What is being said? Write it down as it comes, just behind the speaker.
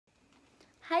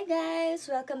Hi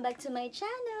guys! Welcome back to my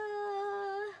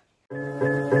channel!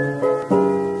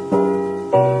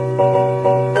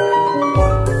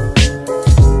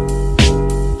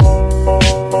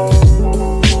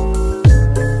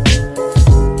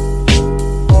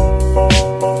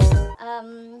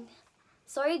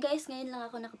 Sorry guys, ngayon lang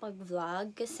ako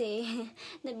nakapag-vlog kasi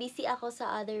na-busy ako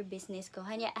sa other business ko.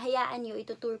 Hayaan nyo,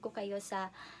 itutour ko kayo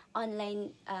sa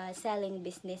online selling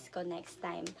business ko next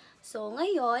time. So,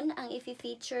 ngayon, ang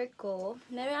i-feature ko,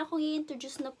 meron akong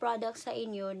i-introduce na product sa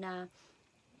inyo na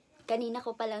kanina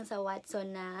ko pa lang sa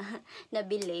Watson na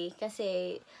nabili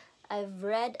kasi I've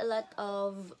read a lot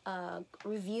of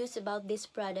reviews about this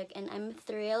product and I'm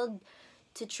thrilled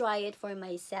to try it for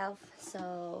myself.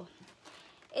 So,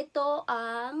 ito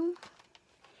ang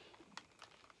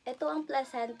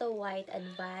Placenta White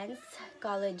Advanced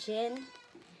Collagen.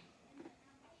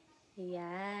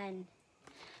 Yan.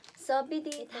 So,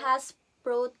 it has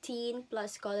protein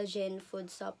plus collagen food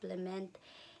supplement.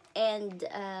 And,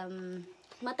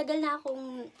 matagal na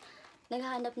akong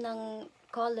naghahanap ng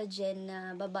collagen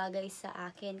na babagay sa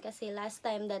akin. Kasi last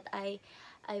time that I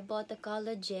bought a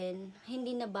collagen,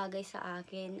 hindi na bagay sa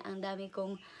akin. Ang dami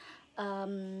kong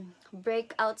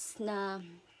breakouts na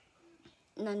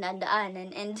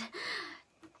nadaanan, and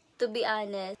to be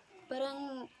honest,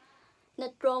 parang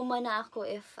na-trauma na ako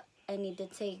if I need to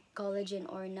take collagen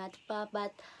or not pa.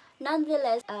 But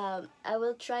nonetheless, I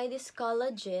will try this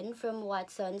collagen from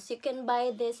Watsons. You can buy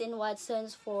this in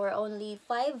Watsons for only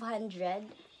 500.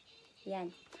 Yan,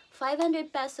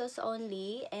 500 pesos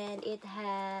only, and it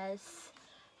has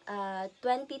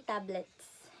 20 tablets.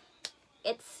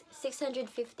 It's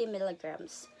 650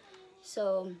 milligrams.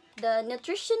 So, the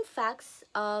nutrition facts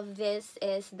of this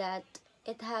is that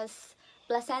it has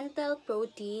placental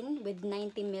protein with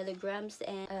 90 milligrams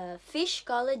and fish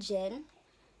collagen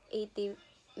 80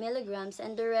 milligrams,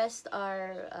 and the rest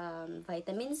are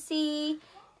vitamin C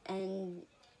and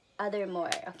other more.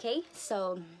 Okay?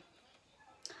 So,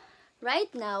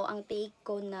 right now, ang take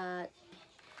ko na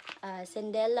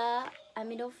Cindella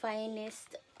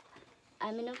aminofinest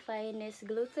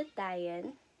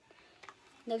Glutathione.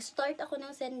 Nag-start ako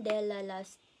ng Cindella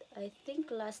I think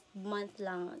last month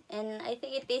lang. And I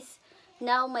think it is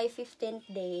now my 15th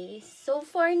day. So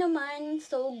far naman,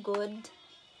 so good.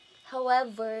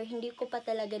 However, hindi ko pa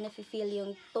talaga nafe-feel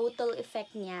yung total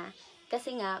effect niya.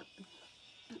 Kasi nga,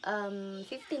 15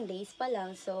 days pa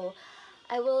lang. So,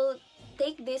 I will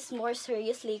take this more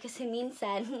seriously kasi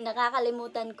minsan,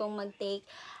 nakakalimutan kong mag-take.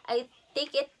 I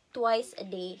take it twice a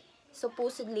day.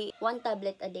 Supposedly, 1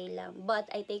 tablet a day lang.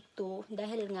 But I take 2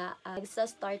 dahil nga,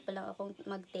 nagsa-start pa lang akong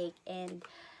mag-take. And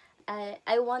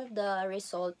I want the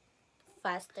result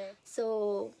faster.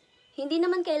 So, hindi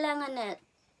naman kailangan na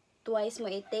twice mo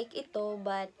i-take ito.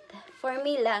 But, for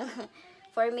me lang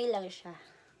siya.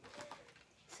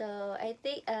 So, I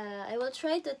will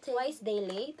try to take twice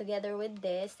daily together with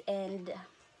this. And,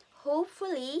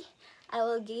 hopefully, I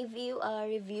will give you a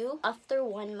review after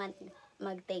 1 month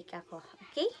mag-take ako.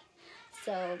 Okay?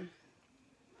 So,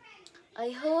 I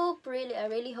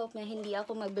really hope na hindi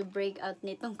ako magbe-breakout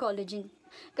nitong collagen.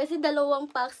 Kasi 2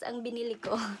 packs ang binili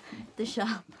ko. Ito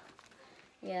siya.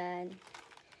 Yan.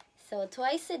 So,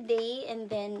 twice a day,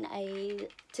 and then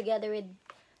together with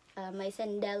my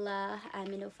Cindella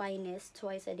aminofinest,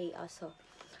 twice a day also.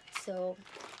 So,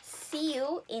 see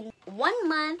you in 1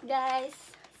 month, guys.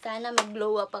 Sana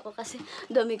mag-glow up ako kasi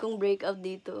dami kong breakout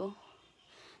dito.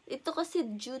 Ito kasi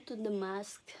due to the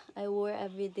mask I wore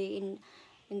every day in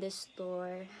the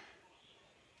store.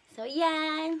 So,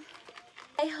 yan.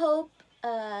 I hope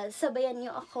sabayan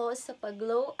nyo ako sa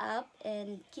pag-glow up,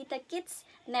 and kita-kits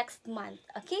next month.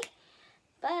 Okay?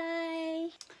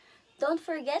 Bye! Don't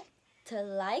forget to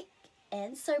like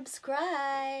and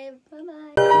subscribe. Bye-bye!